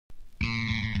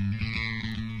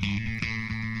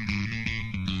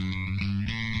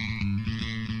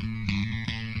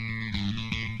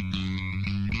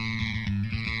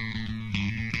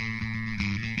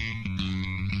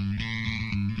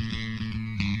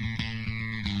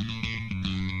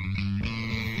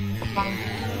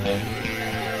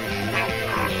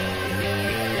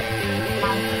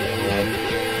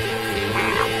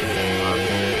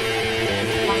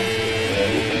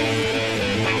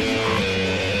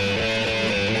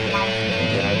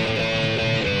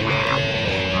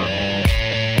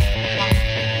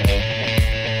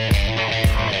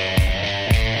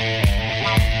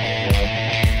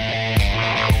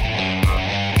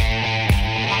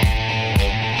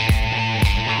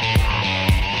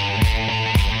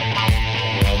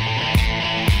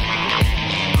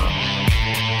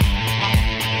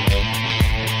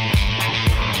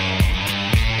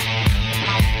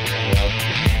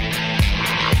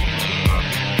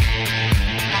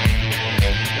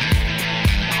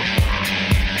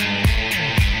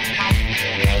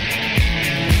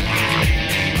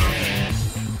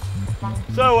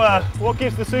So what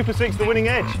gives the Super 6 the winning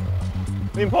edge?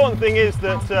 The important thing is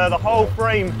that the whole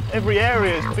frame, every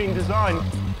area has been designed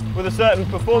with a certain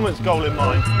performance goal in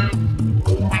mind.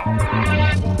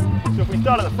 So if we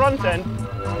start at the front end,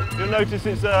 you'll notice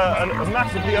it's a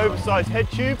massively oversized head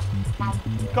tube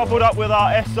coupled up with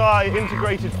our SI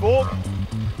integrated fork.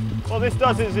 What this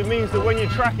does is it means that when you're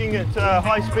tracking at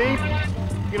high speed,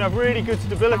 you can have really good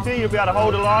stability, you'll be able to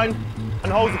hold a line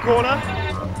and hold the corner.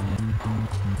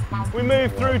 We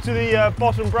move through to the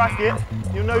bottom bracket,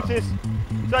 you'll notice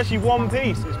it's actually one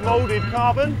piece. It's moulded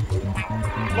carbon,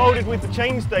 moulded with the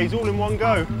chainstays all in one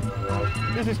go.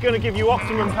 This is going to give you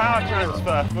optimum power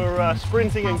transfer for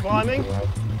sprinting and climbing.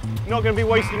 You're not going to be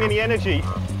wasting any energy.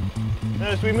 And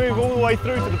as we move all the way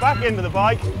through to the back end of the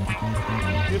bike,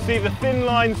 you'll see the thin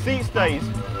line seat stays.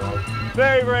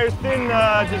 Very, very thin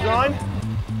design,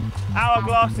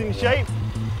 hourglass in shape.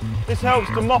 This helps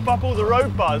to mop up all the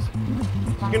road buzz.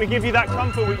 It's going to give you that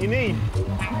comfort what you need.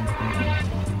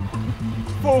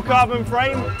 Full carbon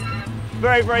frame,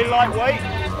 very, very lightweight,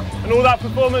 and all that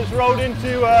performance rolled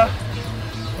into a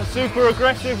super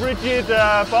aggressive, rigid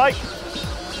bike,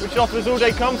 which offers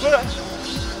all-day comfort.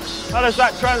 How does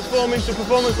that transform into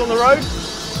performance on the road?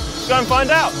 Let's go and find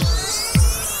out.